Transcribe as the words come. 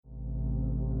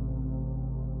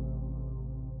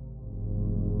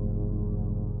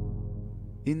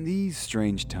In these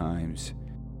strange times,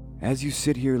 as you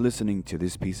sit here listening to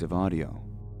this piece of audio,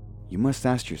 you must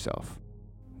ask yourself,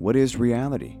 what is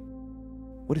reality?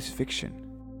 What is fiction?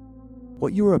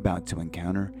 What you are about to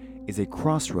encounter is a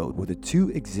crossroad where the two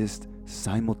exist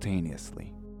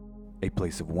simultaneously. A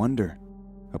place of wonder,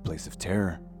 a place of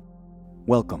terror.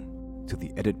 Welcome to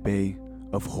the Edit Bay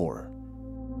of Horror.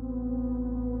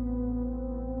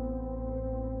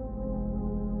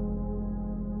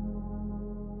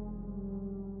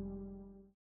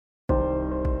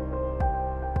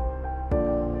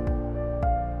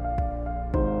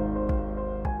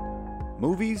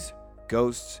 Movies,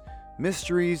 ghosts,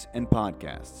 mysteries, and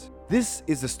podcasts. This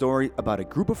is the story about a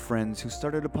group of friends who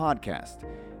started a podcast,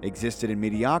 existed in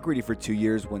mediocrity for 2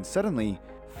 years when suddenly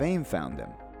fame found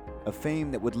them. A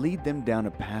fame that would lead them down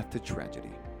a path to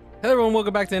tragedy. Hello everyone,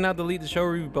 welcome back to In Out Delete, the show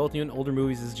where we review both new and older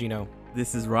movies. This is Gino.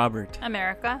 This is Robert.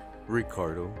 America.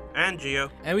 Ricardo. And Gio.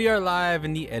 And we are live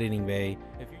in the editing bay.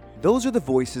 Those are the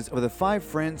voices of the 5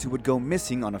 friends who would go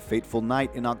missing on a fateful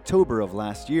night in October of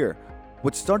last year.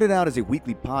 What started out as a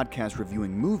weekly podcast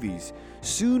reviewing movies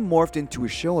soon morphed into a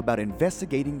show about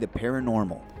investigating the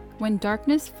paranormal. When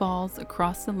darkness falls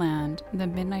across the land, the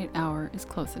midnight hour is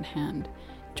close at hand.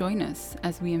 Join us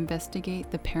as we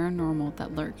investigate the paranormal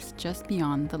that lurks just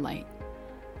beyond the light.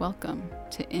 Welcome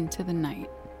to Into the Night.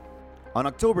 On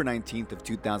October 19th of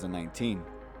 2019,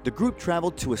 the group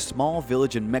traveled to a small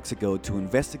village in Mexico to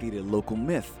investigate a local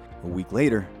myth. A week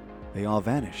later, they all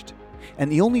vanished,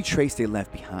 and the only trace they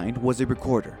left behind was a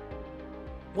recorder.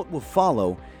 What will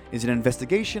follow is an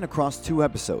investigation across 2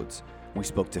 episodes. We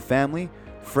spoke to family,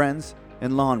 friends,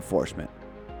 and law enforcement.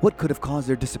 What could have caused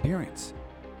their disappearance?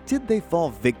 Did they fall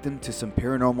victim to some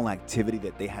paranormal activity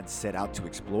that they had set out to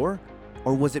explore?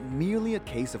 Or was it merely a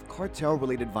case of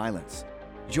cartel-related violence?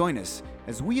 Join us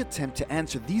as we attempt to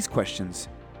answer these questions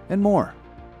and more.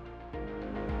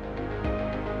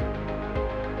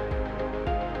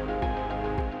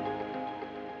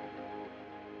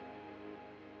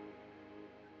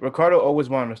 Ricardo always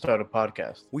wanted to start a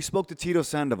podcast. We spoke to Tito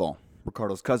Sandoval,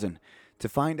 Ricardo's cousin, to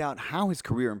find out how his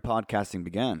career in podcasting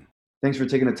began. Thanks for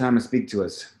taking the time to speak to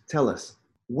us. Tell us,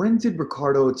 when did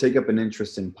Ricardo take up an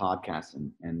interest in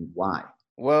podcasting and why?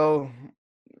 Well,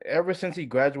 ever since he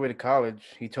graduated college,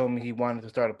 he told me he wanted to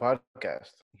start a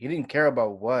podcast. He didn't care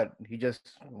about what, he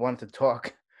just wanted to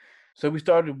talk. So we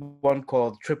started one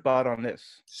called Trip Out on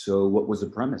This. So what was the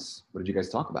premise? What did you guys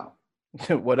talk about?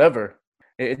 Whatever.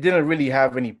 It didn't really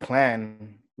have any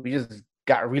plan. We just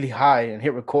got really high and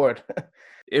hit record.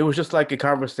 It was just like a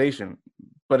conversation.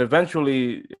 But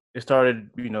eventually it started,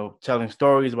 telling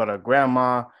stories about our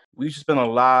grandma. We used to spend a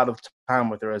lot of time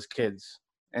with her as kids.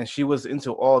 And she was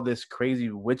into all this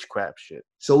crazy witchcraft shit.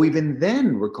 So even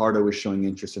then, Ricardo was showing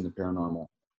interest in the paranormal.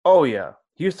 Oh, yeah.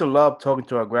 He used to love talking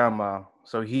to our grandma.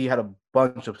 So he had a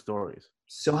bunch of stories.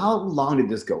 So how long did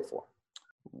this go for?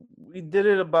 We did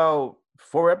it about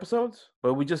 4 episodes,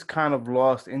 but we just kind of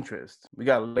lost interest. We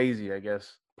got lazy, I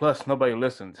guess. Plus, nobody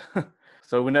listened.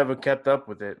 So we never kept up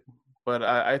with it. But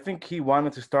I think he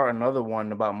wanted to start another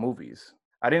one about movies.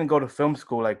 I didn't go to film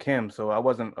school like him, so I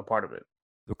wasn't a part of it.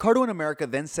 Ricardo and America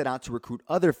then set out to recruit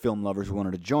other film lovers who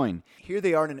wanted to join. Here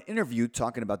they are in an interview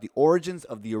talking about the origins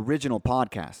of the original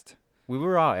podcast. We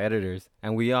were all editors,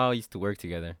 and we all used to work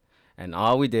together. And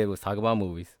all we did was talk about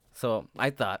movies. So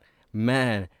I thought,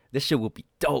 man, this shit will be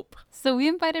dope. So we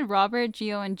invited Robert,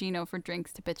 Gio, and Gino for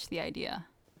drinks to pitch the idea.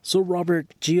 So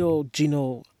Robert,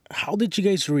 Gino, how did you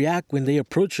guys react when they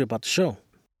approached you about the show?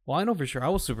 Well, I know for sure I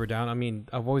was super down. I mean,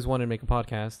 I've always wanted to make a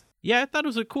podcast. Yeah, I thought it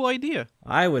was a cool idea.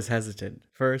 I was hesitant.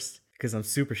 First, because I'm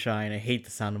super shy and I hate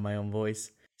the sound of my own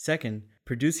voice. Second,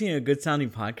 producing a good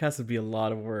sounding podcast would be a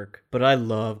lot of work. But I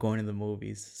love going to the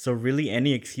movies. So really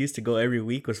any excuse to go every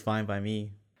week was fine by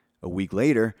me. A week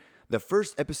later, the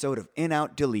first episode of In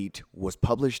Out Delete was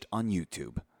published on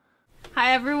YouTube.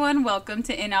 Hi everyone, welcome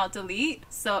to In Out Delete.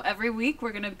 So every week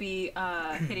we're going to be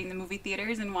hitting the movie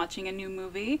theaters and watching a new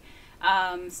movie.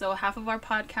 So half of our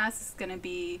podcast is going to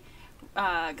be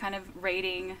kind of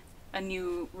rating a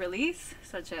new release,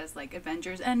 such as like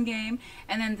Avengers Endgame.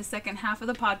 And then the second half of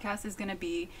the podcast is going to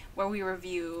be where we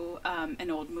review an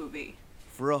old movie.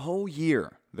 For a whole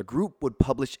year, the group would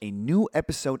publish a new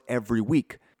episode every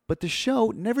week. But the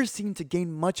show never seemed to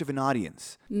gain much of an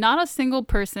audience. Not a single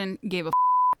person gave a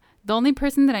The only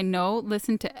person that I know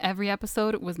listened to every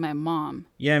episode was my mom.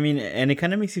 Yeah, I mean, and it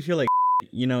kind of makes you feel like,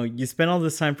 you spend all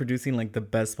this time producing like the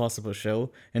best possible show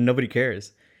and nobody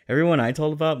cares. Everyone I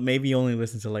told about maybe only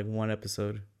listened to like 1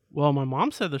 episode. Well, my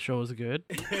mom said the show was good.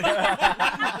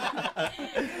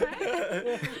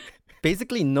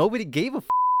 Basically, nobody gave a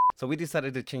so we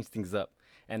decided to change things up.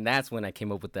 And that's when I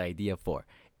came up with the idea for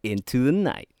Into the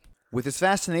Night. With his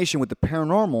fascination with the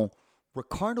paranormal,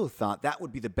 Ricardo thought that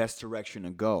would be the best direction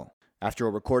to go. After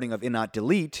a recording of In Out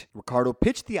Delete, Ricardo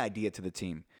pitched the idea to the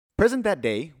team. Present that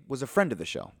day was a friend of the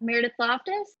show. Meredith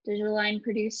Loftus, digital line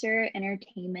producer,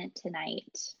 Entertainment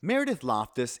Tonight. Meredith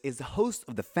Loftus is the host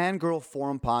of the Fangirl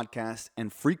Forum podcast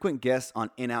and frequent guest on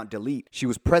In Out Delete. She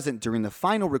was present during the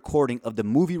final recording of the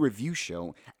movie review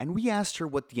show, and we asked her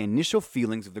what the initial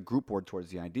feelings of the group were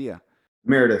towards the idea.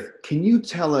 Meredith, can you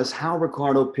tell us how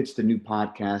Ricardo pitched the new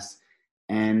podcast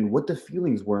and what the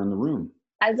feelings were in the room?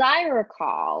 As I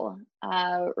recall,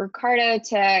 Ricardo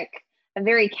took a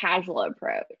very casual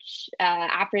approach.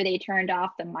 After they turned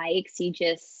off the mics, he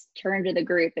just turned to the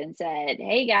group and said,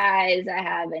 "Hey guys, I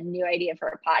have a new idea for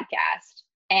a podcast."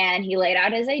 And he laid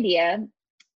out his idea.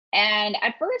 And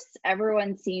at first,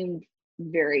 everyone seemed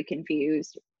very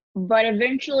confused, but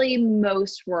eventually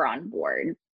most were on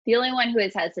board. The only one who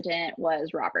was hesitant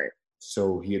was Robert.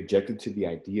 So he objected to the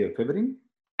idea of pivoting?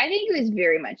 I think he was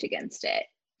very much against it.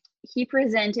 He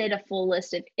presented a full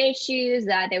list of issues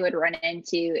that they would run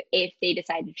into if they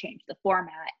decided to change the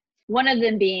format. One of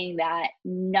them being that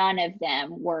none of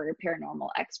them were paranormal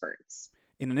experts.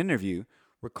 In an interview,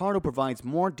 Ricardo provides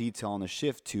more detail on the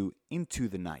shift to Into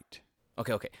the Night.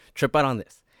 Okay. Trip out on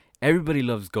this. Everybody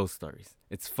loves ghost stories.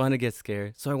 It's fun to get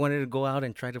scared, so I wanted to go out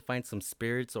and try to find some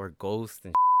spirits or ghosts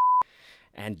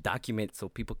and document so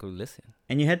people could listen.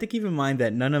 And you had to keep in mind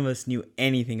that none of us knew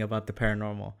anything about the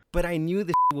paranormal. But I knew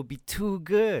this would be too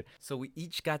good, so we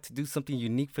each got to do something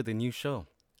unique for the new show.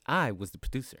 I was the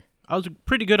producer. I was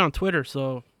pretty good on Twitter,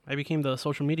 so I became the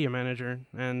social media manager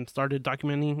and started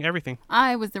documenting everything.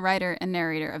 I was the writer and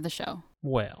narrator of the show.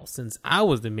 Well, since I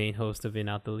was the main host of In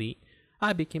Out Delete,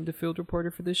 I became the field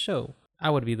reporter for this show. I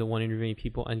would be the one interviewing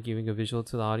people and giving a visual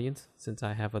to the audience, since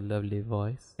I have a lovely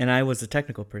voice. And I was a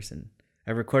technical person.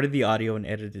 I recorded the audio and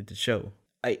edited the show.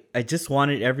 I just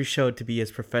wanted every show to be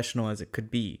as professional as it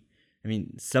could be. I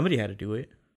mean, somebody had to do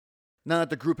it. Now that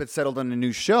the group had settled on a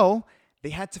new show, they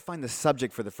had to find the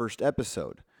subject for the first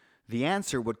episode. The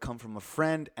answer would come from a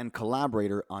friend and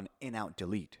collaborator on In Out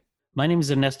Delete. My name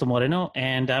is Ernesto Moreno,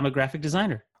 and I'm a graphic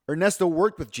designer. Ernesto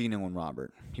worked with Gino and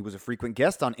Robert. He was a frequent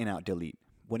guest on In Out Delete.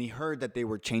 When he heard that they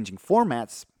were changing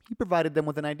formats, he provided them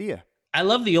with an idea. I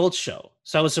love the old show,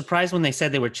 so I was surprised when they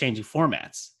said they were changing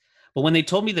formats. But when they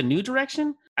told me the new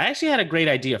direction, I actually had a great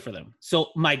idea for them. So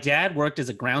my dad worked as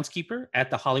a groundskeeper at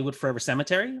the Hollywood Forever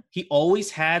Cemetery. He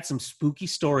always had some spooky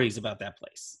stories about that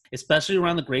place, especially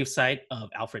around the gravesite of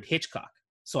Alfred Hitchcock.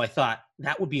 So I thought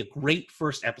that would be a great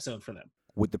first episode for them.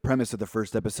 With the premise of the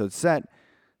first episode set,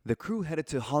 the crew headed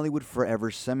to Hollywood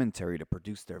Forever Cemetery to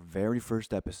produce their very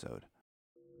first episode.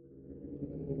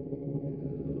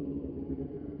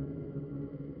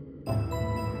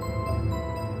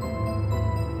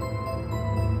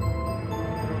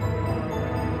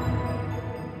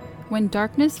 When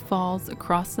darkness falls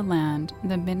across the land,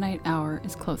 the midnight hour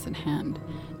is close at hand.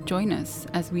 Join us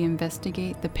as we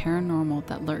investigate the paranormal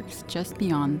that lurks just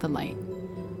beyond the light.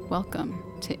 Welcome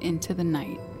to Into the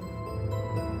Night.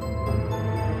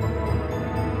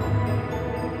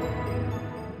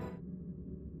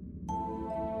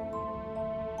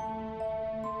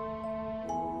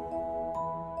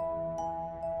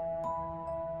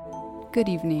 Good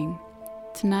evening.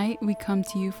 Tonight we come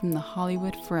to you from the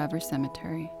Hollywood Forever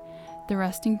Cemetery, the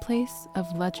resting place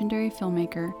of legendary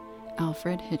filmmaker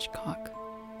Alfred Hitchcock.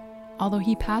 Although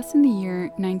he passed in the year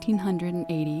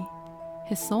 1980,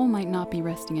 his soul might not be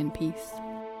resting in peace.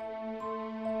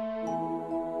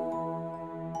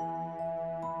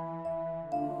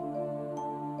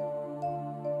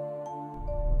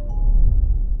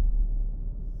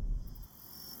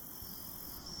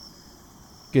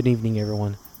 Good evening,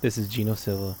 everyone. This is Gino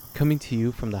Silva, coming to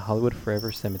you from the Hollywood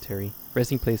Forever Cemetery,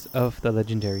 resting place of the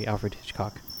legendary Alfred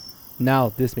Hitchcock. Now,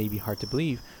 this may be hard to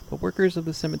believe, but workers of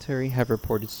the cemetery have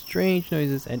reported strange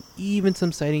noises and even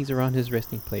some sightings around his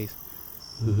resting place.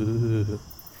 Ooh.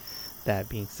 That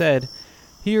being said,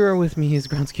 here are with me his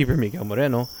groundskeeper Miguel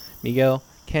Moreno. Miguel,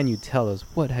 can you tell us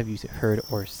what have you heard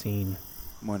or seen?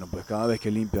 Bueno, pues cada vez que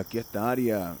limpio aquí esta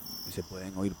área, se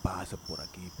pueden oír pasos por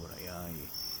aquí y por allá.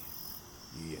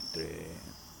 Y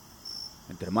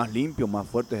entre más limpio, más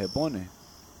fuerte se pone.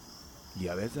 Y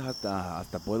a veces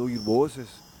hasta puedo oír voces.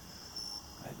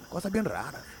 Cosas bien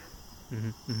raras.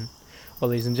 Well,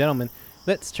 ladies and gentlemen,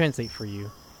 let's translate for you.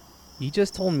 He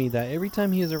just told me that every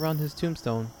time he is around his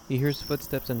tombstone, he hears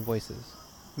footsteps and voices.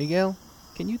 Miguel,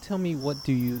 can you tell me what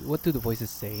do the voices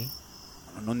say?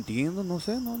 No entiendo, no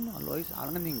sé, no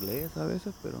hablan en inglés a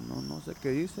veces, pero no sé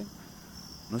qué dicen.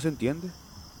 No se entiende.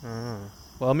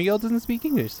 Well, Miguel doesn't speak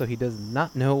English, so he does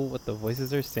not know what the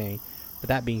voices are saying. With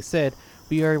that being said,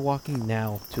 we are walking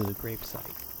now to the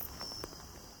gravesite.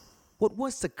 What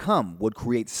was to come would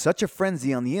create such a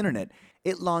frenzy on the internet,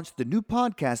 it launched the new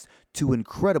podcast to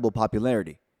incredible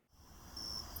popularity.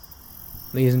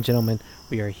 Ladies and gentlemen,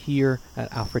 we are here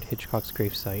at Alfred Hitchcock's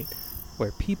gravesite,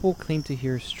 where people claim to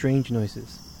hear strange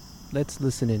noises. Let's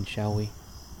listen in, shall we?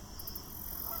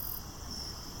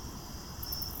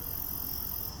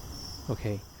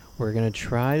 Okay, we're gonna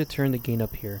try to turn the gain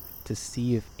up here to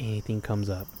see if anything comes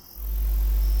up.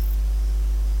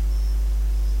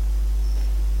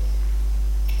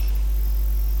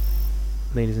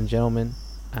 Ladies and gentlemen,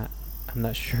 I'm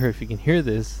not sure if you can hear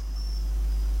this.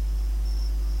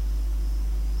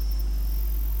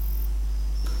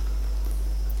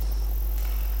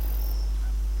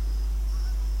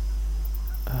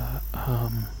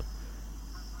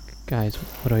 Guys,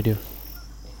 what do I do?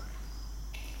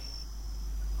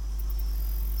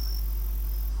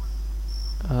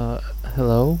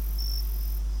 Hello?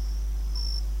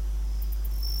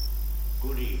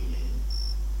 Good evening.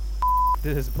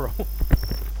 This is bro.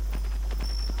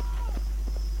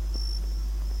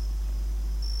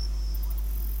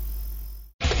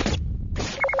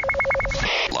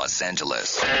 Los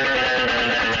Angeles.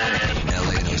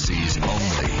 LANOC's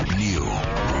only new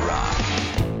rock.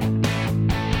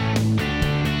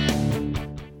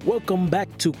 Welcome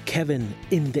back to Kevin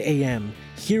in the AM,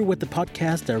 here with the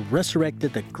podcast that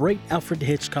resurrected the great Alfred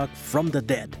Hitchcock from the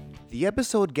dead. The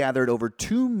episode gathered over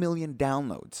 2 million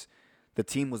downloads. The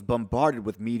team was bombarded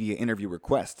with media interview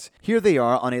requests. Here they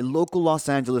are on a local Los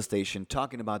Angeles station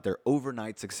talking about their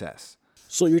overnight success.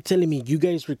 So you're telling me you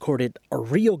guys recorded a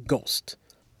real ghost?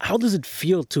 How does it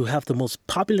feel to have the most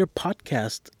popular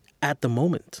podcast at the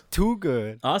moment? Too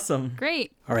good. Awesome.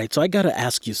 Great. All right, so I gotta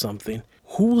ask you something.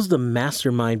 Who was the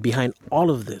mastermind behind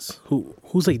all of this?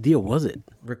 Whose idea was it?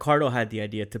 Ricardo had the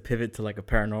idea to pivot to like a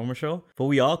paranormal show, but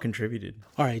we all contributed.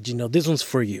 All right, Gino, this one's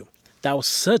for you. That was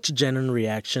such a genuine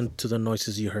reaction to the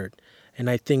noises you heard, and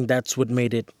I think that's what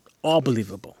made it all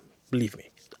believable. Believe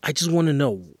me. I just want to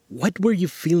know, what were you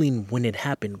feeling when it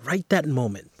happened right that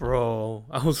moment? Bro,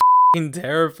 I was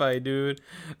terrified, dude.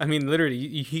 I mean, literally,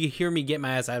 you hear me get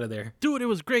my ass out of there. Dude, it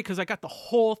was great because I got the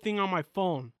whole thing on my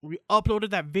phone. We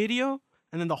uploaded that video,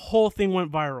 and then the whole thing went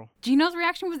viral. Gino's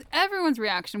reaction was everyone's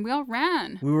reaction. We all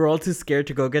ran. We were all too scared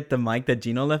to go get the mic that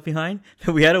Gino left behind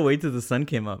that we had to wait till the sun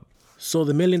came up. So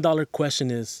the $1 million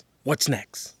question is, what's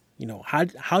next? You know,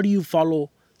 how do you follow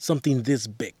something this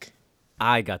big?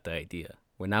 I got the idea.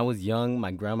 When I was young,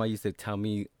 my grandma used to tell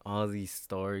me all these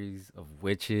stories of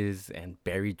witches and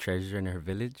buried treasure in her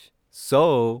village.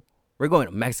 So we're going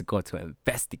to Mexico to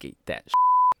investigate that.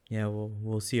 Yeah,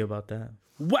 we'll see about that.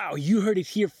 Wow, you heard it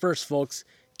here first, folks.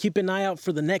 Keep an eye out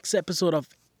for the next episode of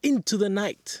Into the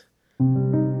Night.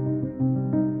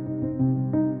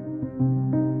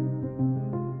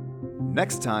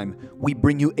 Next time, we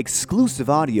bring you exclusive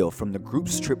audio from the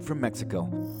group's trip from Mexico.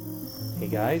 Hey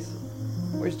guys,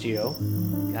 where's Gio?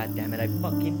 God damn it, I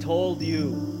fucking told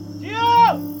you.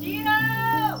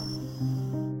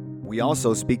 We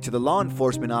also speak to the law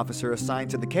enforcement officer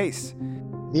assigned to the case.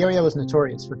 The area was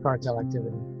notorious for cartel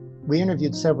activity. We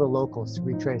interviewed several locals to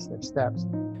retrace their steps.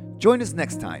 Join us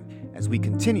next time as we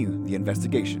continue the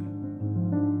investigation.